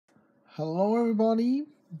Hello everybody,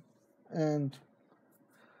 and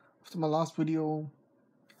after my last video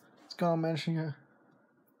it's gonna mention a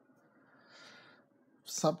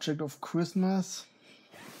subject of Christmas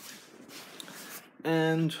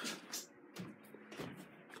and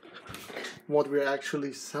what we're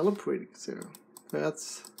actually celebrating. So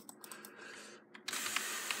that's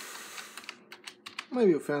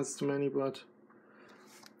maybe offensive to many, but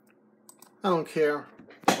I don't care.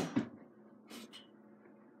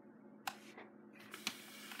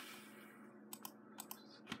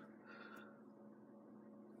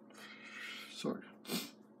 Sorry.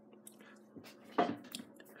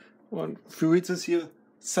 Well, if you read this here,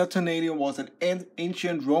 Saturnalia was an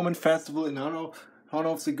ancient Roman festival in honor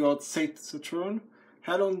of the god Saturn,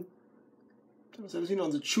 held on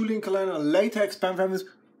the Julian calendar. Later expanded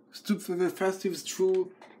the festivals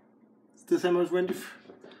through December 20th.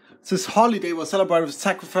 This holiday was celebrated with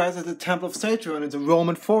sacrifice at the temple of Saturn in the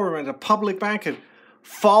Roman Forum and a public banquet,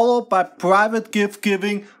 followed by private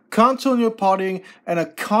gift-giving, continual partying, and a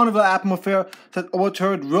carnival atmosphere that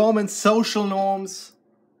overturned Roman social norms.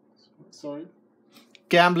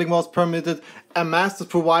 Gambling was permitted, and masters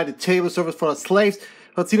provided table service for the slaves,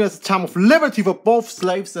 but seen as a time of liberty for both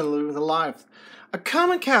slaves and alive. A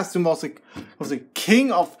common custom was the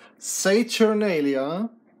king of Saturnalia,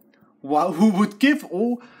 who would give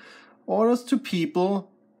orders to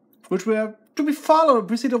people which were to be followed.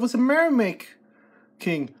 Preceded was a merrymaker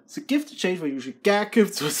king. The gift exchange were usually gag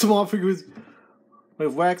gifts or small figures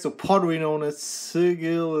with wax or pottery known as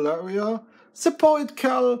Saturnalia. The poet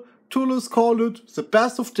Tullus called it the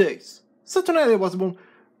best of days. Saturnalia was among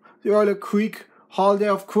the earlier Greek holiday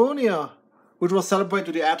of Cronia, which was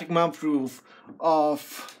celebrated the Attic month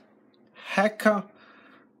of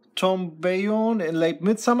Hecatombaion in late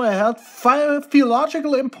midsummer. It had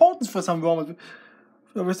theological importance for some Romans.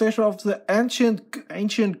 The restoration of the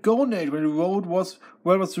ancient Golden Age, when the world was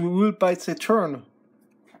ruled by Saturn.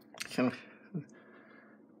 The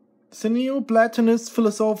Neoplatonist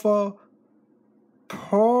philosopher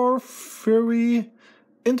Porphyry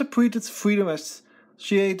interpreted freedom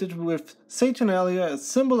associated with Saturnalia as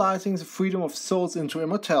symbolizing the freedom of souls into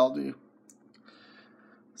immortality.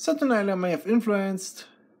 Saturnalia may have influenced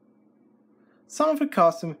some of the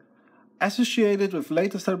customs associated with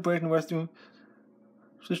later celebration Western,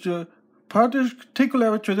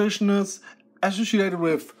 particular traditions associated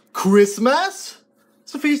with Christmas,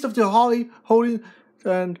 the feast of the Holy,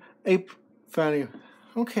 and Epiphany.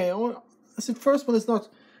 Okay, the first one is not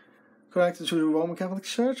connected to the Roman Catholic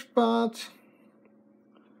Church, but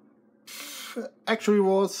actually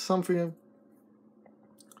was something.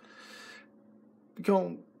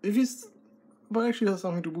 Because but actually has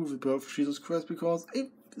something to do with the birth of Jesus Christ, because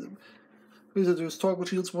the historical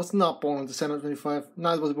Jesus was not born on December 25,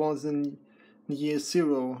 neither was born in the year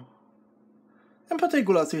 0. In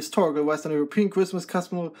particular, the historical Western European Christmas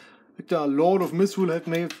custom, like the Lord of Misrule,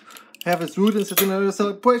 may have its root in Saturnalia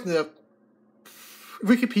celebration.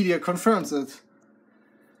 Wikipedia confirms it.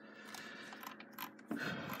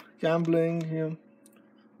 Gambling here.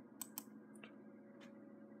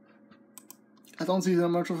 I don't see that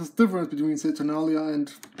much of a difference between Saturnalia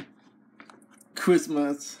and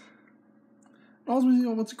Christmas. Also,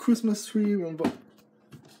 what's a Christmas tree?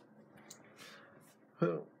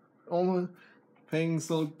 All paying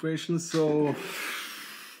celebrations, so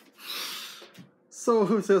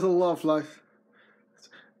there's a lot of life.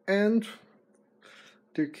 And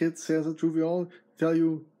the kids says the truth. We all tell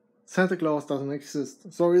you Santa Claus doesn't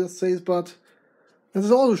exist. Sorry to say it, but this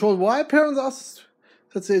is also shows why parents ask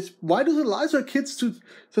that says, why do they lie to their kids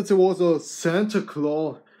that there was a Santa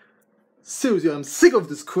Claus? Seriously, I'm sick of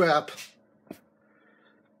this crap.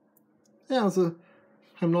 Yeah, so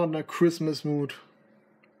I'm not in a Christmas mood.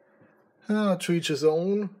 To each his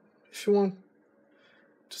own. If you want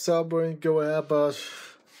to celebrate, go ahead, but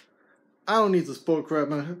I don't need this bull crap,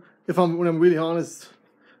 man. When I'm really honest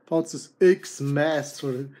about this X-Mass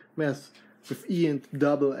with E and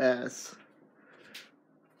double S.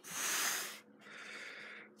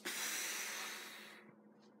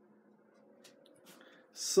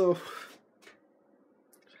 So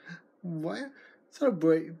why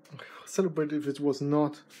celebrate if it was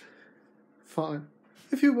not fine?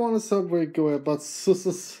 If you want to celebrate, go ahead, but this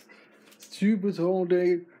is stupid all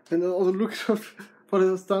day. And also look at what it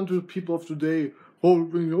has done to the people of today. Oh,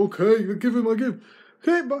 okay, you give him a gift.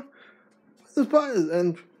 Okay, but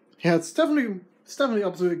and yeah, it's definitely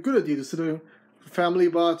absolutely a good idea to sit with family,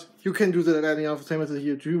 but you can do that at any other time as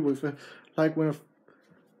here too, with like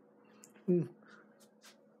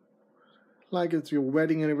like it's your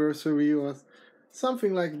wedding anniversary or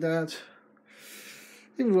something like that.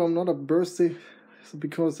 Even though I'm not a birthday So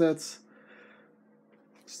because that's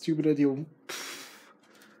a stupid idea.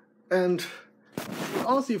 And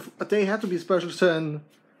honestly, they had to be special then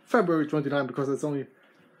February 29 because it's only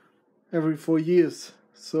every 4 years.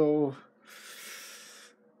 So,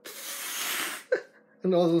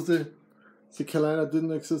 and also the calendar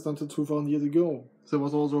didn't exist until 2,000 years ago. There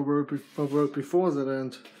was also a world before that,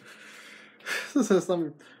 and this has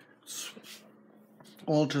something. It's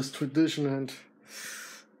all just tradition, and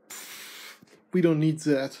we don't need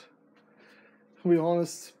that. To be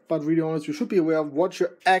honest, but really honest, you should be aware of what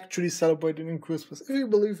you're actually celebrating in Christmas. If you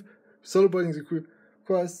believe celebrating the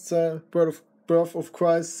Christ's birth of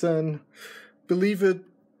Christ, then believe it.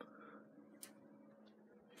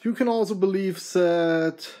 You can also believe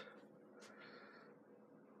that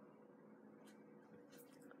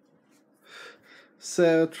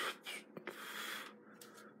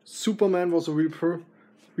Superman was a real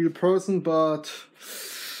person, but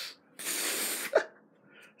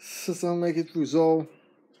this doesn't make it true. So,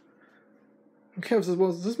 okay,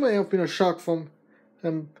 this may have been a shock from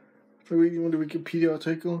reading the Wikipedia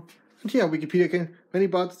article. And yeah, Wikipedia can many,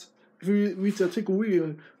 but if you read the article really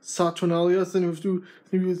on Saturnalia, then you have to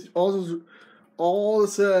also all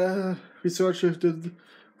this research you did.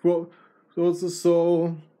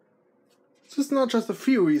 So this is not just a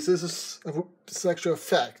theory. This is actually a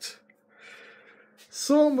fact.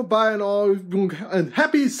 So bye and all, and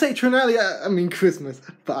happy Saturnalia. I mean Christmas.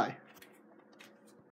 Bye.